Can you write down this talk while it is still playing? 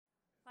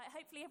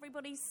Hopefully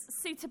everybody's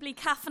suitably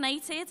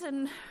caffeinated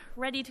and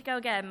ready to go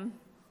again.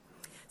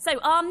 So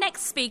our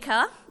next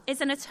speaker is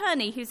an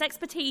attorney whose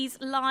expertise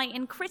lie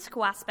in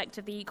critical aspect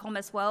of the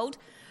e-commerce world,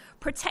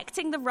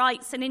 protecting the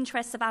rights and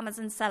interests of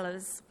Amazon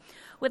sellers.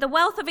 With a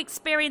wealth of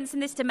experience in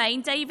this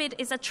domain, David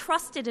is a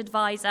trusted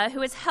advisor who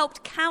has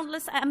helped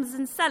countless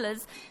Amazon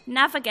sellers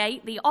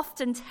navigate the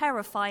often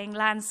terrifying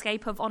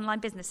landscape of online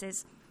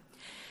businesses.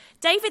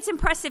 David's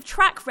impressive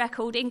track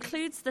record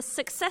includes the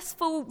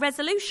successful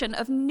resolution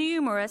of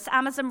numerous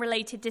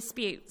Amazon-related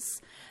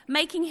disputes,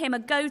 making him a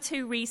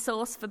go-to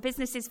resource for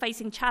businesses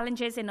facing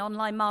challenges in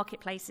online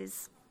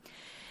marketplaces.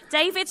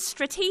 David's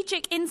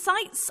strategic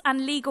insights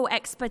and legal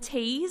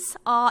expertise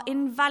are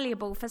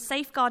invaluable for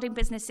safeguarding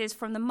businesses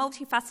from the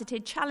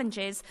multifaceted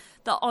challenges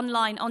that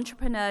online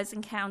entrepreneurs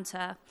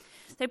encounter.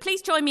 So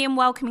please join me in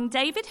welcoming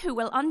David, who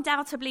will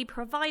undoubtedly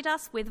provide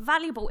us with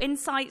valuable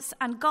insights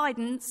and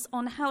guidance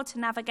on how to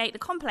navigate the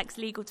complex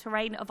legal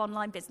terrain of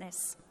online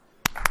business.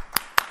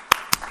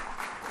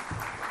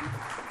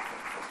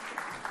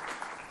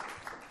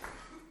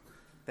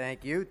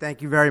 Thank you.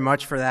 Thank you very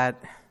much for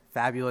that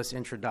fabulous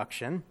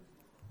introduction.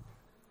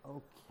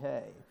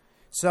 Okay.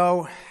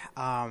 So,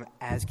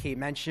 as Kate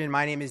mentioned,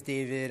 my name is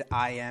David.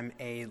 I am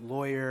a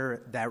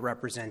lawyer that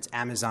represents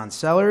Amazon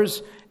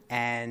sellers.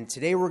 And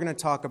today we're going to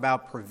talk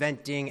about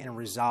preventing and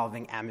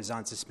resolving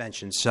Amazon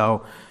suspensions.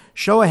 So,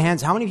 show of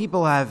hands, how many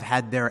people have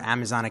had their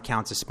Amazon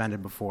account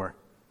suspended before?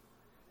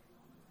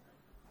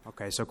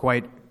 Okay, so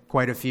quite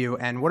a few.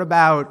 And what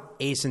about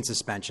ASIN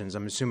suspensions?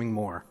 I'm assuming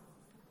more.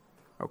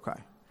 Okay.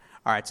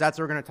 All right, so that's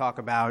what we're going to talk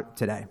about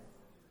today.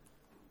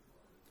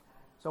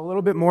 So a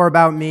little bit more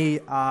about me,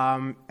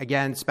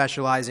 again,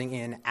 specializing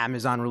in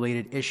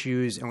Amazon-related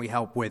issues, and we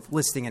help with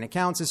listing and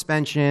account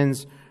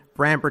suspensions,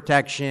 brand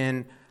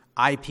protection,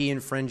 IP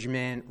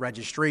infringement,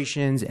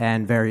 registrations,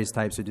 and various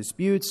types of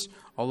disputes,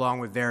 along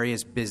with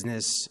various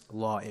business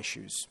law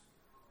issues.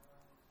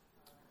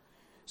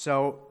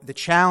 So the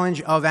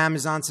challenge of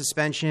Amazon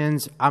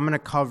suspensions, I'm going to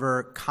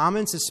cover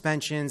common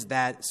suspensions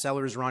that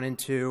sellers run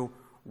into,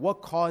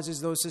 what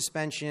causes those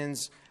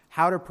suspensions,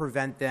 how to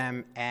prevent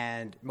them,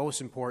 and most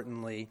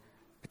importantly,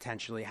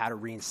 potentially how to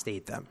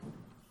reinstate them.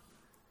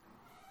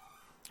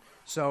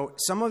 So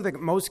some of the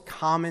most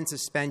common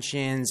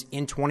suspensions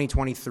in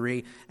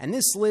 2023, and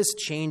this list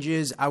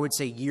changes, I would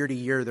say, year to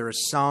year. There are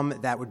some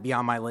that would be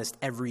on my list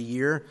every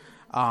year,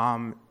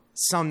 some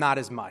not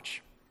as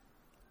much.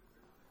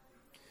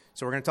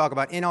 So we're going to talk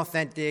about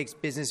inauthentics,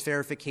 business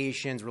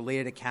verifications,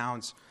 related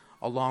accounts,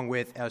 along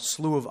with a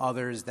slew of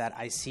others that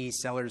I see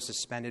sellers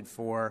suspended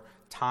for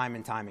time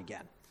and time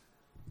again.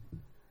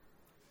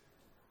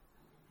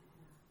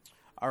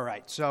 All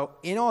right, so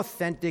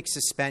inauthentic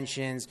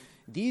suspensions,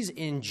 these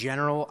in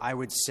general, I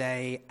would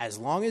say, as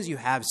long as you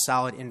have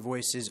solid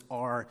invoices,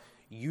 are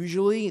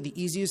usually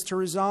the easiest to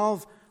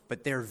resolve,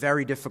 but they're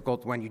very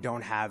difficult when you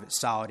don't have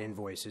solid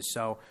invoices.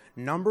 So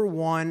number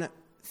one,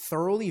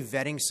 thoroughly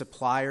vetting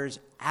suppliers,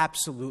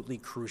 absolutely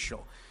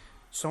crucial.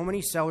 So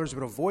many sellers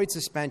would avoid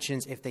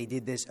suspensions if they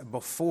did this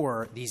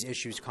before these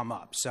issues come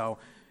up. So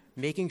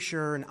making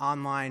sure an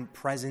online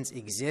presence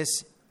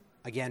exists,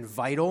 again,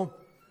 vital.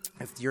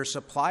 If your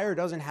supplier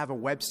doesn't have a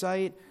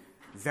website,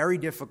 very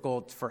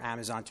difficult for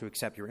Amazon to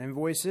accept your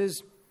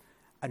invoices.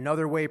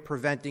 Another way of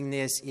preventing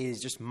this is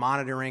just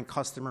monitoring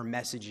customer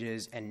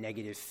messages and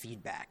negative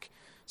feedback.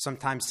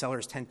 Sometimes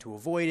sellers tend to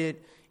avoid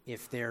it.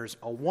 If there's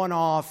a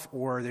one-off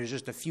or there's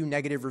just a few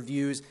negative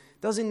reviews,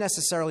 doesn't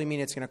necessarily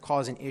mean it's going to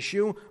cause an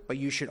issue, but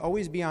you should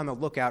always be on the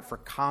lookout for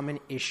common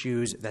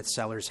issues that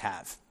sellers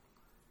have.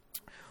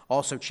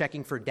 Also,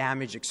 checking for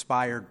damaged,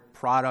 expired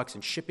products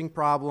and shipping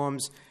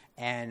problems,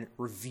 and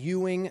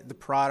reviewing the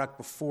product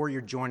before you're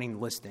joining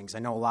listings. I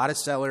know a lot of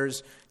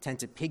sellers tend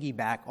to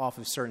piggyback off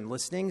of certain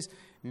listings.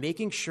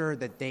 Making sure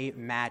that they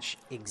match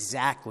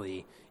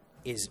exactly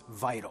is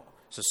vital.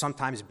 So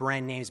sometimes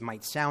brand names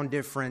might sound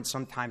different.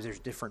 Sometimes there's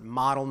different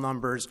model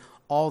numbers.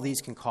 All these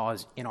can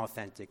cause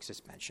inauthentic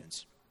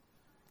suspensions.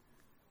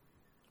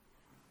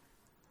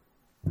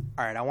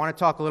 All right, I want to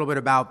talk a little bit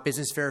about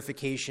business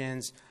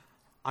verifications.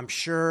 I'm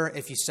sure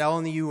if you sell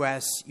in the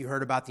U.S., you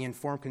heard about the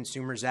Informed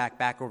Consumers Act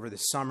back over the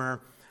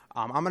summer.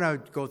 I'm going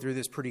to go through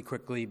this pretty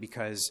quickly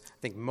because I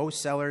think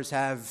most sellers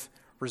have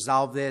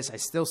resolved this. I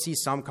still see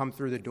some come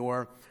through the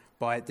door,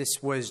 but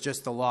this was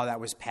just the law that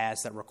was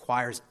passed that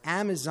requires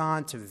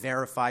Amazon to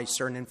verify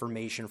certain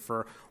information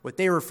for what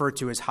they refer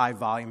to as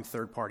high-volume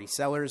third-party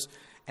sellers.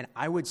 And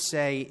I would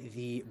say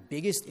the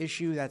biggest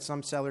issue that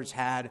some sellers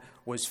had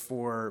was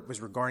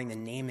regarding the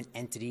name and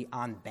entity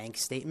on bank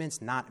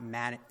statements not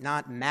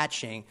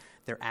matching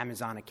their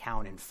Amazon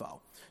account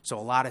info. So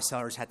a lot of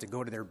sellers had to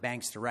go to their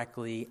banks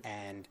directly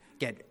and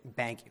get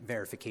bank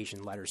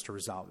verification letters to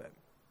resolve it.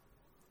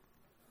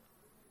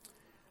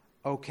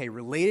 Okay,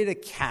 related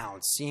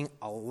accounts, seeing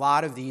a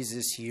lot of these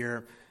this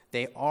year.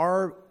 They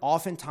are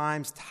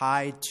oftentimes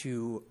tied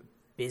to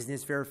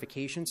business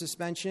verification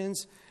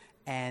suspensions.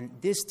 And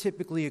this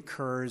typically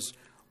occurs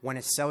when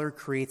a seller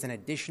creates an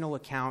additional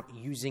account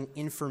using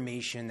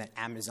information that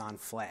Amazon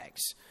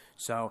flags.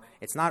 So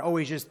it's not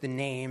always just the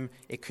name.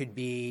 It could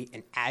be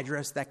an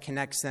address that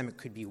connects them. It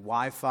could be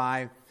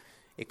Wi-Fi.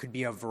 It could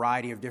be a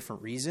variety of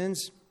different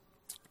reasons.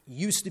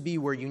 Used to be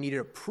where you needed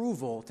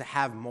approval to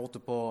have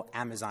multiple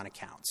Amazon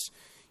accounts.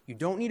 You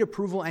don't need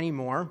approval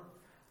anymore,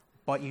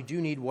 but you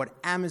do need what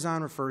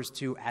Amazon refers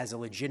to as a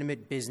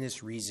legitimate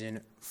business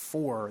reason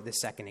for the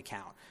second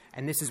account.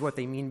 And this is what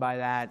they mean by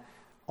that: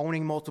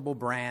 owning multiple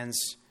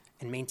brands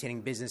and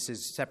maintaining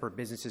separate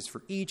businesses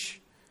for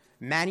each,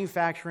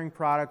 manufacturing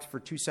products for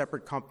two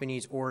separate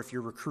companies, or if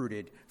you're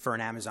recruited for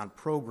an Amazon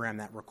program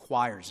that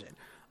requires it.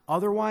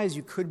 Otherwise,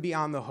 you could be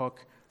on the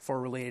hook for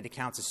related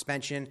account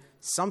suspension.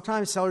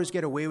 Sometimes sellers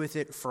get away with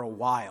it for a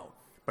while,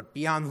 but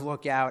be on the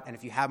lookout, and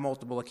if you have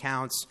multiple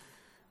accounts,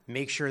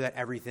 make sure that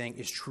everything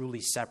is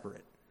truly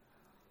separate.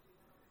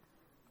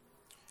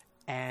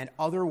 And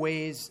other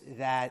ways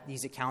that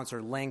these accounts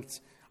are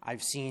linked,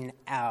 I've seen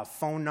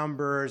phone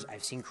numbers,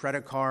 I've seen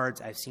credit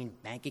cards, I've seen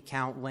bank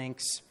account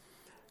links.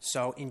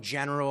 So in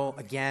general,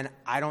 again,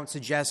 I don't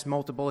suggest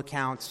multiple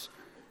accounts,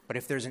 but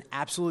if there's an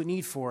absolute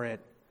need for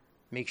it,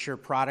 make sure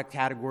product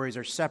categories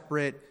are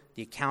separate,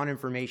 the account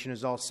information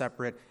is all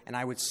separate, and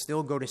I would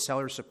still go to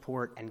seller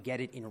support and get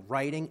it in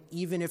writing,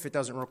 even if it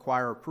doesn't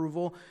require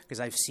approval, because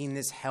I've seen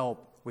this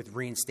help with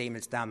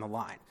reinstatements down the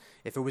line.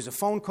 If it was a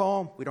phone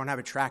call, we don't have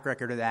a track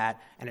record of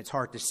that, and it's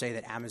hard to say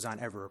that Amazon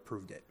ever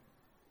approved it.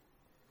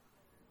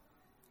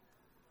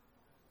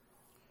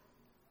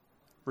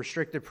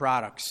 Restricted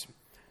products.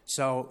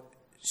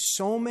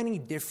 So many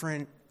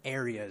different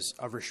areas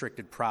of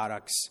restricted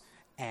products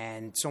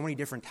and so many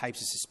different types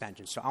of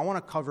suspensions. So I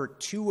want to cover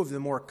two of the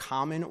more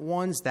common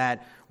ones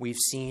that we've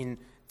seen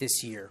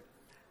this year.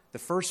 The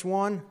first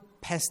one,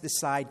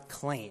 pesticide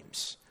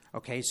claims.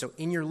 Okay, so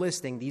in your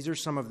listing, these are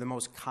some of the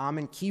most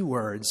common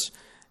keywords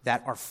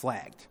that are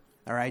flagged.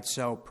 All right,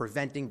 so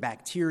preventing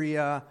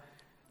bacteria,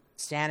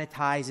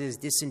 sanitizes,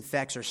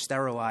 disinfects, or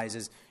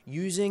sterilizes.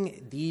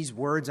 Using these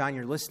words on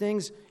your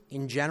listings,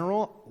 in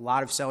general, a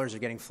lot of sellers are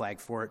getting flagged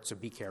for it, so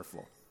be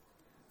careful.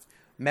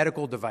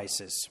 Medical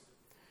devices.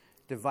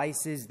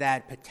 Devices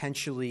that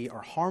potentially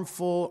are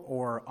harmful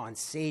or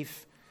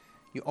unsafe.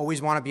 You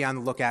always want to be on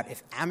the lookout.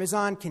 If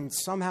Amazon can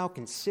somehow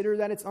consider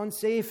that it's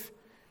unsafe,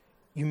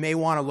 you may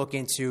want to look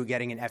into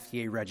getting an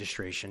FDA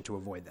registration to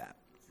avoid that.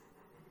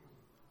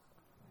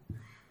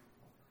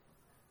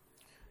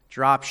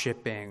 Drop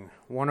shipping,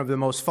 one of the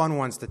most fun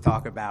ones to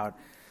talk about.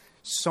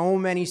 So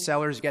many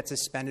sellers get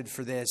suspended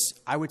for this.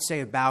 I would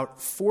say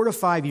about 4 to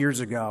 5 years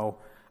ago,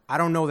 I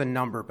don't know the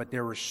number, but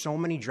there were so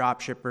many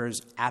drop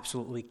shippers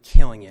absolutely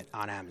killing it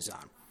on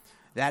Amazon.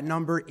 That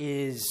number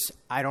is,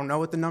 I don't know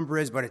what the number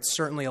is, but it's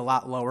certainly a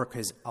lot lower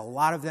because a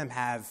lot of them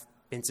have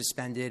been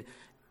suspended.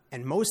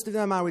 And most of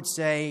them, I would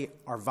say,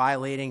 are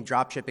violating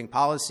drop shipping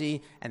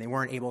policy and they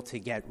weren't able to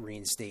get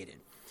reinstated.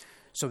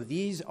 So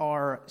these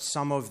are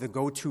some of the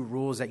go-to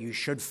rules that you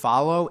should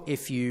follow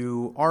if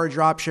you are a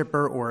drop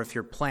shipper or if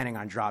you're planning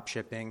on drop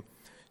shipping.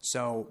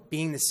 So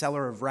being the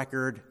seller of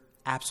record,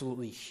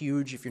 absolutely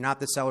huge. If you're not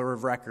the seller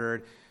of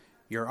record,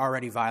 you're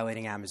already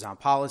violating Amazon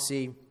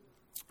policy.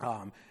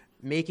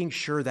 Making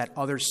sure that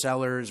other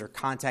sellers or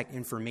contact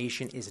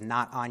information is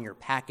not on your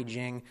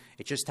packaging.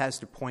 It just has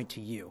to point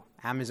to you.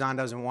 Amazon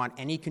doesn't want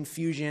any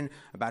confusion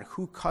about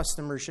who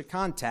customers should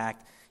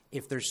contact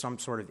if there's some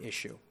sort of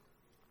issue.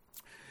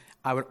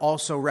 I would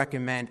also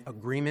recommend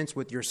agreements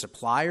with your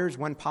suppliers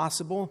when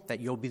possible, that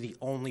you'll be the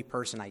only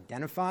person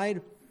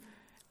identified,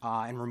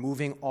 and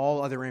removing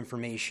all other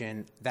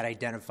information that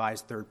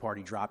identifies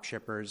third-party drop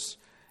shippers.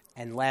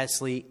 And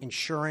lastly,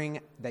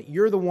 ensuring that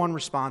you're the one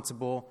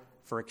responsible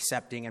for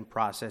accepting and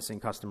processing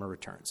customer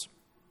returns.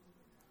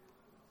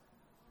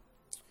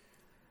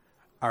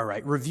 All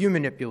right, review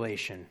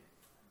manipulation.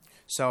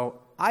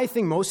 So I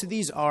think most of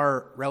these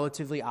are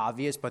relatively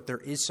obvious, but there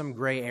is some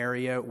gray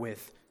area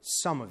with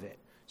some of it.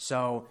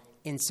 So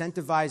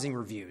incentivizing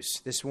reviews.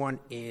 This one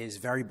is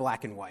very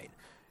black and white.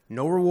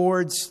 No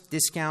rewards,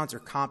 discounts, or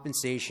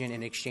compensation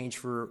in exchange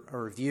for a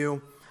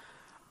review.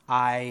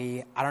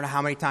 I don't know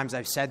how many times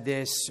I've said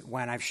this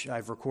when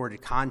I've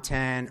recorded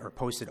content or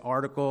posted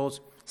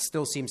articles.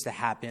 Still seems to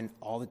happen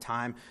all the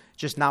time.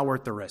 Just not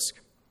worth the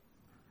risk.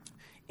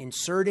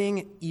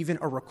 Inserting even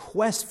a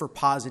request for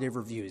positive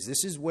reviews.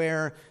 This is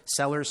where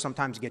sellers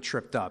sometimes get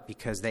tripped up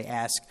because they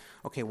ask,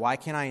 okay, why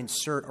can't I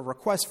insert a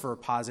request for a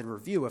positive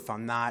review if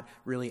I'm not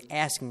really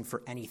asking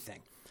for anything?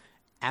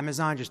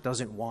 Amazon just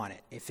doesn't want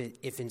it.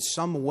 If in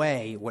some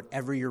way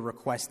whatever you're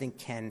requesting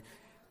can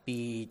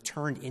be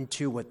turned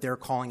into what they're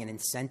calling an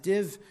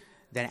incentive,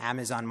 then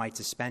Amazon might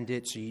suspend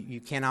it. So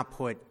you cannot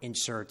put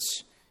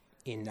inserts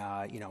in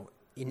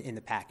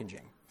the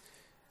packaging.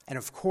 And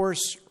of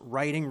course,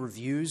 writing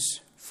reviews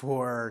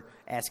for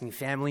asking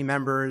family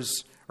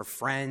members or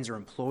friends or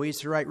employees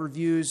to write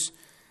reviews.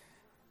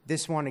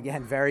 This one,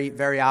 again, very,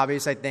 very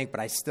obvious, I think, but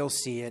I still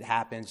see it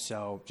happen,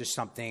 so just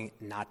something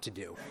not to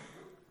do.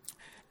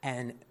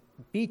 And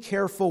be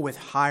careful with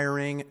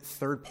hiring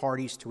third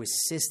parties to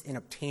assist in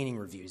obtaining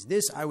reviews.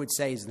 This, I would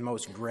say, is the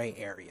most gray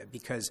area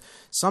because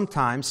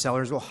sometimes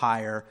sellers will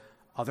hire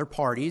other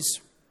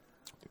parties,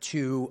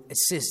 to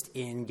assist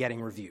in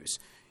getting reviews.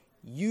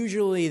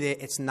 Usually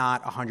it's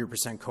not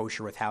 100%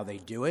 kosher with how they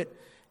do it,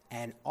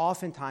 and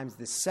oftentimes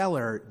the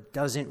seller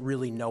doesn't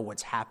really know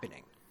what's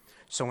happening.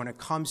 So when it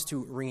comes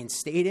to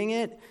reinstating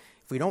it,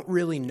 if we don't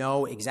really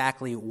know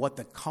exactly what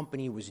the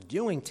company was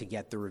doing to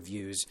get the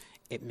reviews,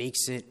 it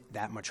makes it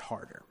that much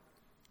harder.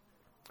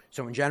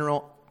 So in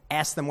general,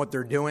 ask them what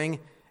they're doing,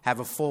 have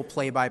a full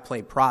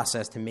play-by-play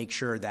process to make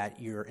sure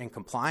that you're in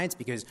compliance,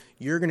 because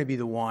you're going to be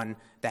the one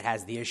that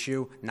has the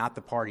issue, not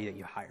the party that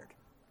you hired.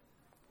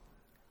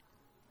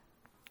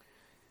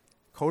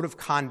 Code of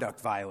conduct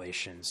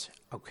violations.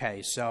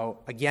 Okay, so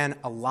again,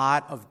 a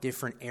lot of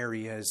different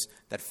areas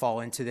that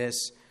fall into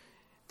this.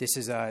 This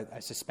is a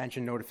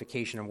suspension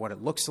notification of what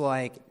it looks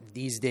like.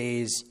 These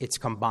days, it's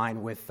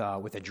combined with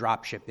a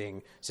drop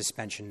shipping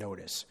suspension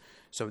notice.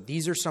 So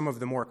these are some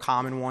of the more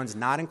common ones,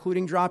 not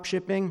including drop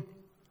shipping.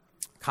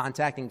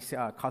 Contacting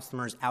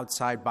customers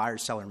outside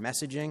buyer-seller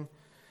messaging,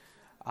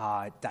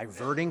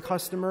 diverting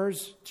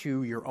customers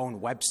to your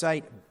own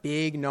website,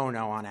 big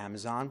no-no on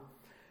Amazon.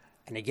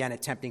 And again,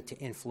 attempting to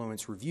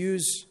influence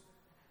reviews.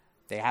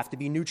 They have to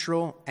be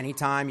neutral.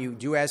 Anytime you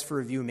do ask for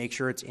a review, make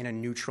sure it's in a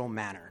neutral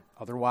manner.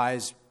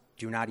 Otherwise,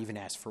 do not even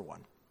ask for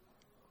one.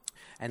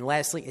 And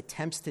lastly,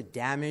 attempts to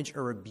damage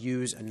or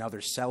abuse another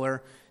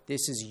seller.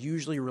 This is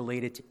usually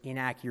related to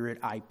inaccurate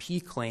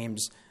IP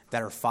claims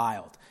that are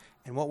filed.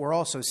 And what we're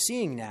also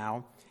seeing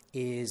now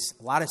is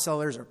a lot of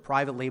sellers or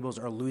private labels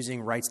are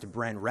losing rights to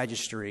brand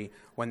registry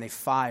when they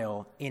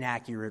file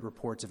inaccurate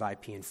reports of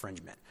IP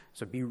infringement.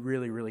 So be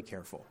really, really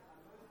careful.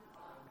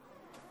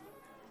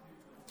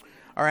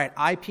 All right,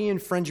 IP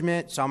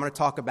infringement. So I'm going to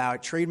talk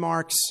about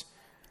trademarks,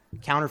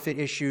 counterfeit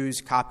issues,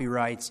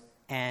 copyrights,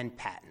 and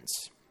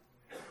patents.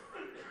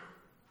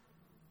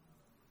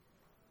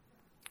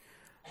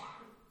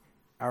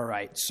 All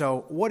right,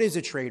 so what is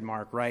a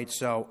trademark, right?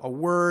 So a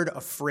word, a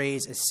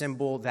phrase, a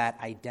symbol that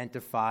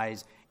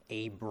identifies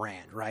a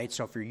brand, right?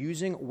 So if you're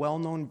using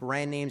well-known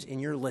brand names in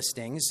your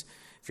listings,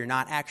 if you're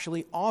not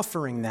actually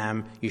offering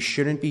them, you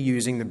shouldn't be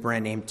using the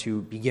brand name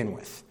to begin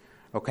with,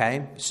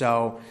 okay?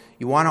 So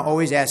you want to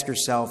always ask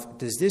yourself,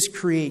 does this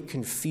create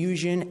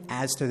confusion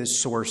as to the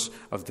source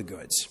of the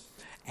goods?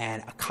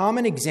 And a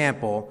common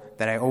example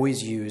that I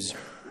always use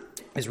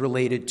is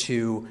related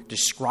to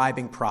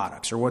describing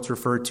products, or what's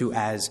referred to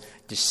as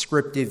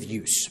descriptive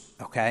use,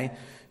 okay?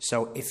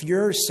 So if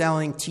you're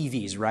selling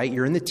TVs, right,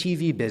 you're in the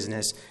TV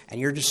business,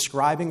 and you're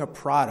describing a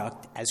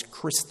product as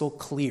crystal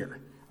clear,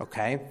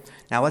 okay?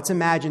 Now let's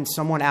imagine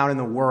someone out in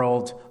the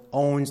world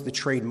owns the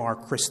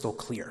trademark crystal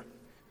clear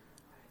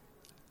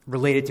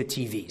related to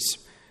TVs.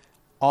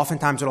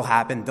 Oftentimes what'll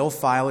happen, they'll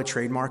file a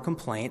trademark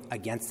complaint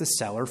against the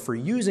seller for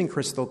using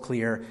crystal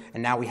clear,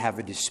 and now we have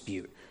a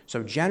dispute.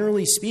 So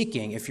generally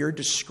speaking, if you're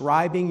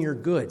describing your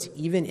goods,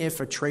 even if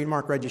a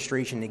trademark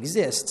registration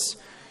exists,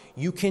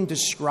 you can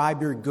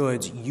describe your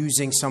goods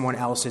using someone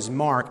else's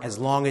mark as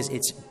long as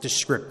it's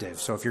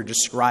descriptive. So if you're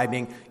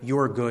describing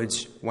your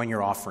goods when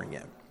you're offering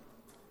it.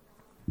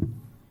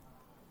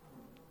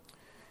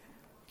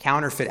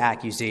 Counterfeit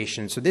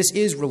accusations. So this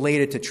is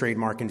related to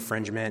trademark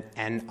infringement,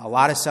 and a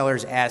lot of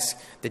sellers ask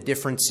the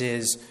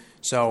differences.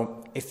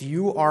 So if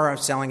you are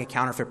selling a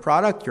counterfeit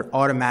product, you're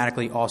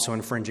automatically also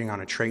infringing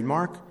on a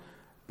trademark.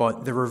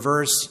 But the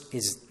reverse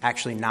is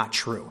actually not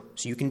true.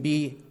 So you can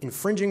be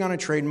infringing on a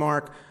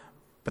trademark,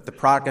 but the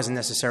product doesn't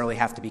necessarily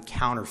have to be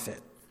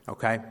counterfeit,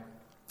 okay?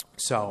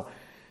 So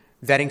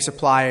vetting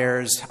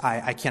suppliers,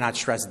 I cannot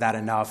stress that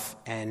enough.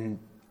 And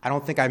I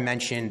don't think I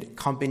mentioned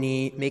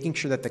making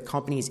sure that the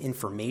company's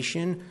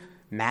information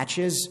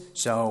matches.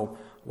 So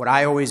what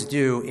I always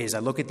do is I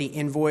look at the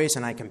invoice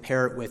and I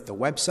compare it with the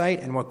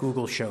website and what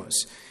Google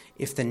shows.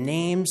 If the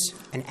names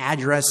and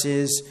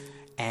addresses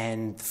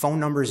and phone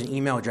numbers and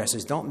email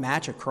addresses don't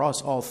match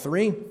across all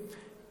three,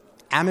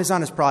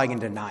 Amazon is probably going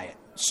to deny it.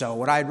 So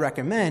what I'd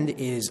recommend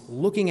is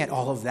looking at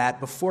all of that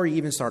before you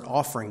even start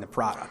offering the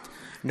product.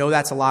 No,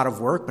 that's a lot of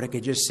work, but it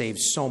could just save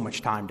so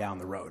much time down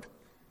the road.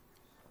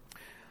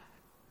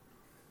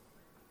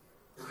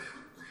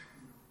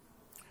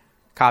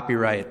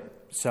 Copyright.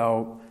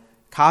 So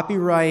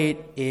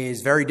copyright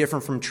is very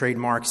different from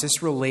trademarks.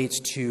 This relates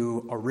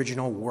to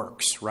original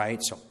works,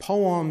 right? So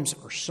poems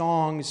or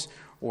songs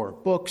or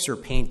books or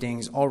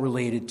paintings, all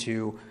related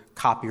to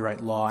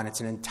copyright law, and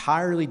it's an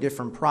entirely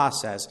different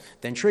process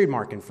than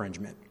trademark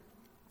infringement.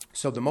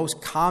 So the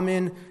most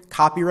common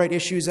copyright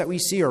issues that we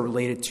see are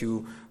related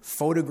to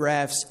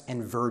photographs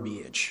and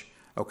verbiage,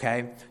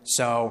 okay?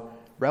 So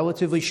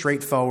relatively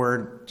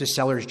straightforward, just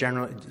sellers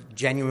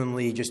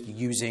genuinely just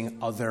using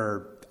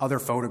other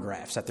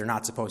photographs that they're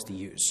not supposed to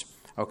use,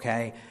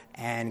 okay?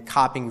 And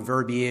copying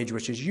verbiage,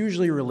 which is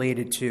usually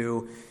related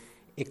to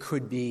it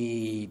could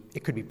be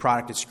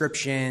product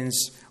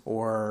descriptions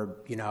or,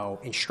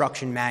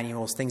 instruction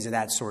manuals, things of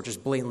that sort,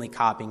 just blatantly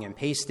copying and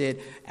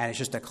pasted, and it's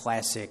just a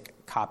classic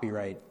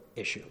copyright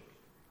issue.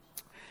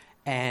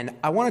 And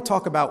I want to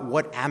talk about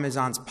what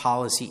Amazon's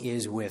policy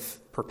is with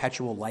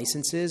perpetual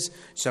licenses.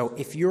 So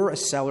if you're a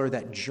seller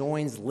that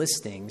joins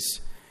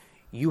listings,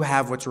 you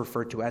have what's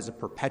referred to as a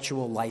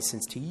perpetual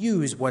license to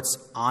use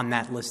what's on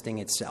that listing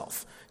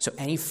itself. So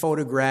any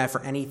photograph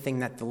or anything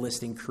that the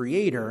listing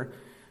creator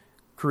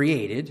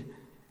created,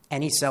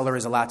 any seller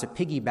is allowed to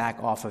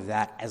piggyback off of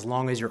that as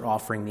long as you're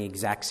offering the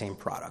exact same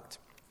product.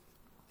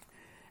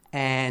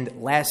 And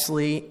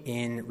lastly,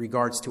 in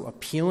regards to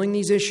appealing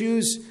these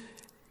issues,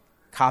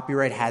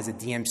 copyright has a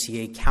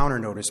DMCA counter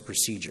notice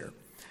procedure.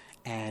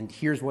 And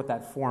here's what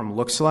that form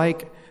looks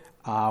like,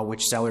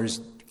 which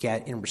sellers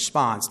get in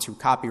response to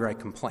copyright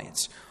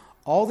complaints.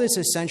 All this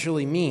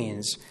essentially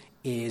means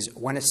is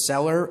when a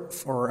seller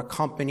or a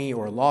company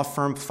or a law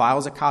firm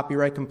files a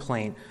copyright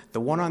complaint, the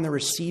one on the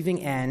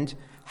receiving end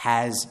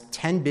has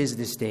 10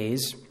 business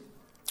days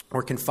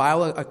or can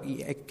file a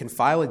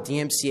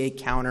DMCA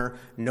counter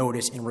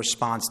notice in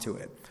response to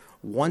it.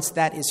 Once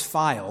that is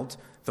filed,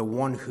 the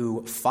one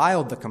who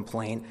filed the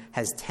complaint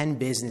has 10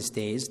 business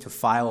days to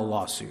file a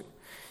lawsuit.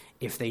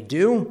 If they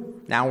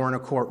do, now we're in a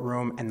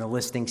courtroom and the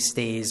listing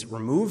stays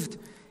removed.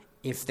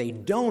 If they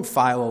don't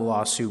file a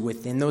lawsuit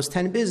within those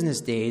 10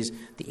 business days,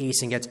 the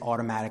ASIN gets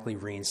automatically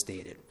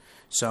reinstated.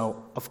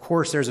 So, of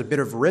course, there's a bit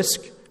of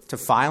risk to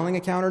filing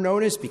a counter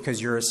notice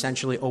because you're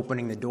essentially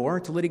opening the door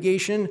to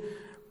litigation,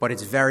 but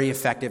it's very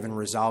effective in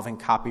resolving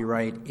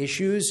copyright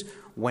issues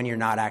when you're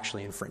not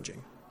actually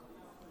infringing.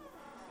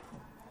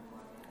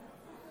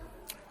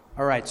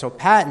 All right, so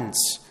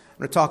patents. I'm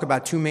going to talk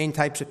about two main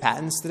types of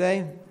patents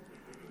today: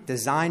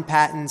 design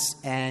patents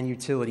and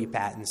utility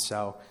patents.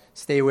 So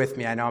stay with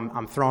me. I know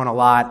I'm throwing a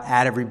lot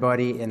at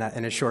everybody in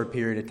a short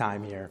period of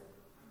time here.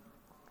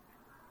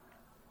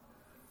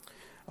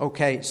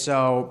 Okay,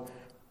 so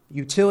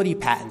utility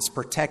patents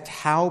protect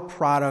how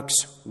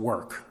products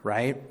work,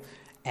 right?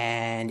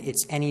 And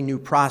it's any new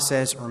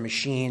process or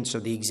machine. So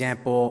the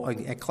example,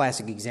 a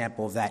classic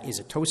example of that is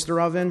a toaster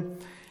oven.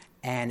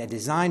 And a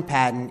design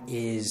patent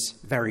is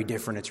very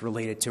different. It's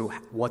related to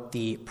what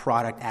the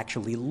product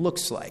actually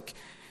looks like.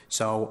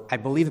 So I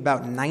believe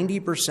about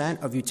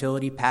 90% of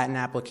utility patent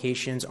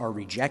applications are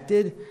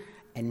rejected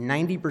and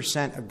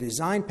 90% of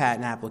design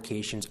patent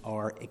applications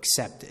are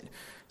accepted.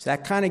 So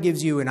that kind of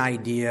gives you an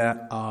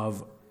idea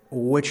of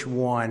which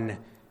one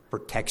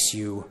protects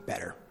you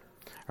better.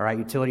 All right,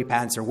 utility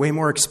patents are way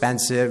more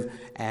expensive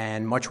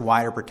and much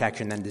wider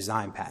protection than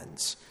design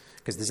patents.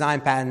 Because design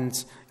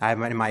patents,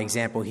 in my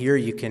example here,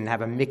 you can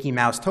have a Mickey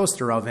Mouse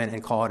toaster oven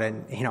and call it,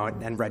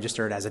 and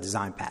register it as a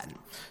design patent.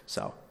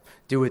 So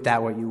do with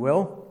that what you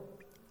will.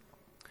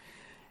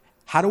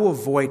 How to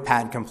avoid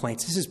patent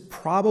complaints. This is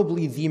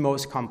probably the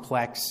most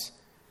complex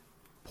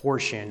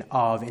portion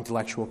of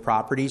intellectual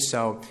property.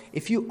 So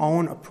if you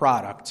own a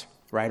product,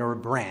 right, or a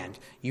brand,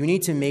 you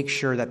need to make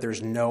sure that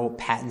there's no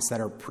patents that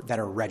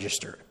are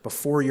registered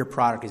before your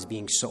product is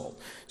being sold.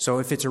 So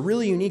if it's a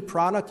really unique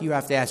product, you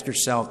have to ask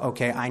yourself,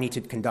 okay, I need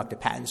to conduct a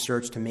patent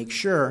search to make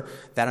sure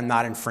that I'm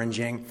not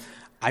infringing.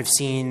 I've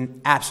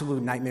seen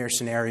absolute nightmare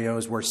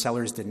scenarios where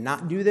sellers did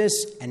not do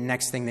this, and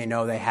next thing they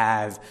know,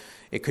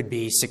 it could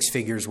be 6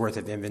 figures worth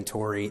of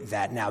inventory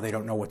that now they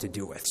don't know what to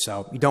do with.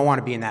 So you don't want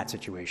to be in that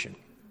situation.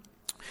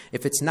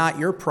 If it's not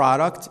your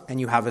product and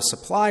you have a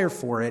supplier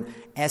for it,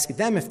 ask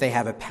them if they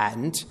have a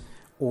patent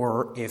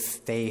or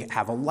if they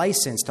have a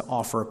license to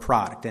offer a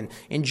product. And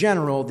in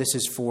general, this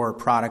is for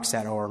products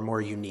that are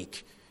more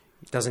unique.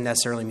 It doesn't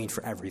necessarily mean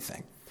for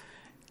everything.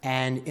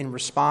 And in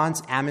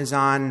response,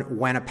 Amazon,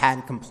 when a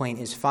patent complaint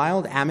is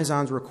filed,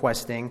 Amazon's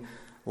requesting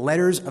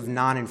letters of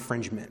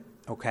non-infringement.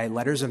 Okay,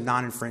 letters of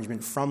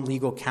non-infringement from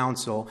legal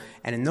counsel.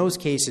 And in those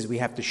cases, we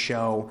have to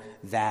show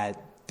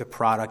that the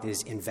product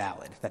is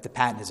invalid, that the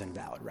patent is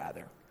invalid,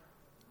 rather.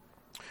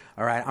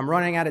 All right, I'm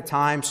running out of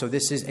time, so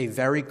this is a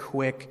very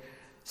quick,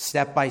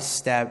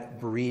 step-by-step,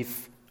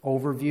 brief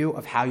overview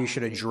of how you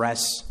should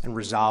address and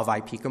resolve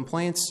IP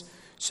complaints.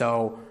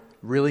 So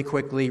really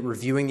quickly,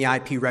 reviewing the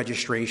IP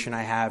registration,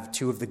 I have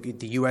 2 of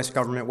the U.S.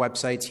 government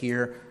websites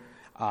here,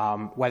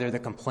 whether the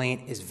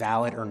complaint is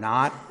valid or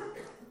not.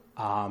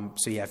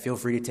 So yeah, feel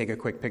free to take a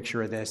quick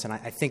picture of this, and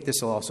I think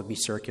this will also be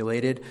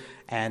circulated.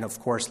 And of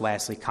course,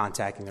 lastly,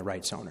 contacting the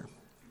rights owner.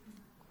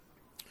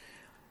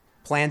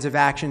 Plans of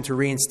action to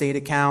reinstate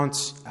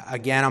accounts.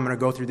 Again, I'm going to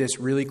go through this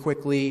really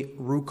quickly.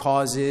 Root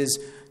causes,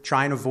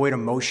 try and avoid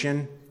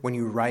emotion when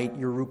you write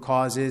your root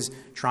causes.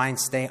 Try and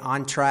stay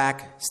on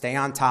track, stay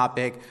on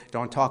topic.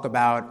 Don't talk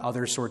about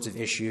other sorts of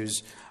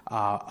issues,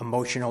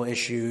 emotional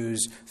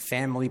issues,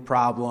 family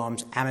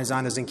problems.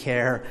 Amazon doesn't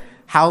care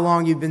how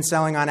long you've been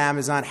selling on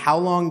Amazon,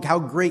 how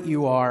great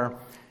you are.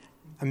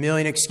 A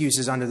million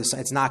excuses under the sun.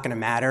 It's not going to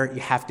matter.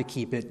 You have to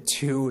keep it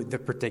to the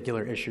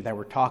particular issue that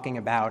we're talking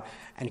about.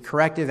 And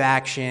corrective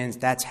actions,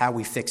 that's how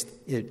we fixed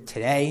it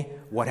today.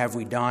 What have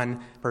we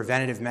done?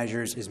 Preventative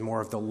measures is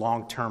more of the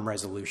long-term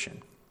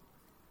resolution.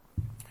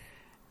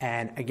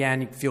 And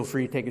again, feel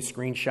free to take a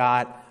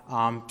screenshot.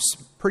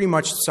 Pretty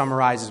much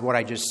summarizes what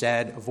I just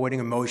said, avoiding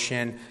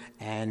emotion,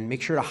 and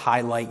make sure to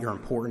highlight your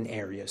important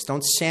areas.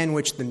 Don't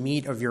sandwich the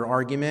meat of your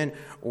argument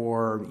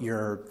or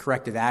your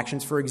corrective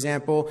actions, for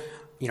example,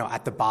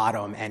 at the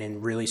bottom and in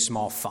really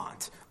small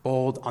font.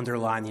 Bold,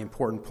 underline the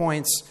important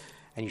points,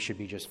 and you should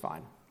be just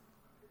fine.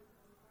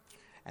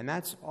 And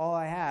that's all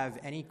I have.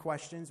 Any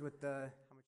questions with the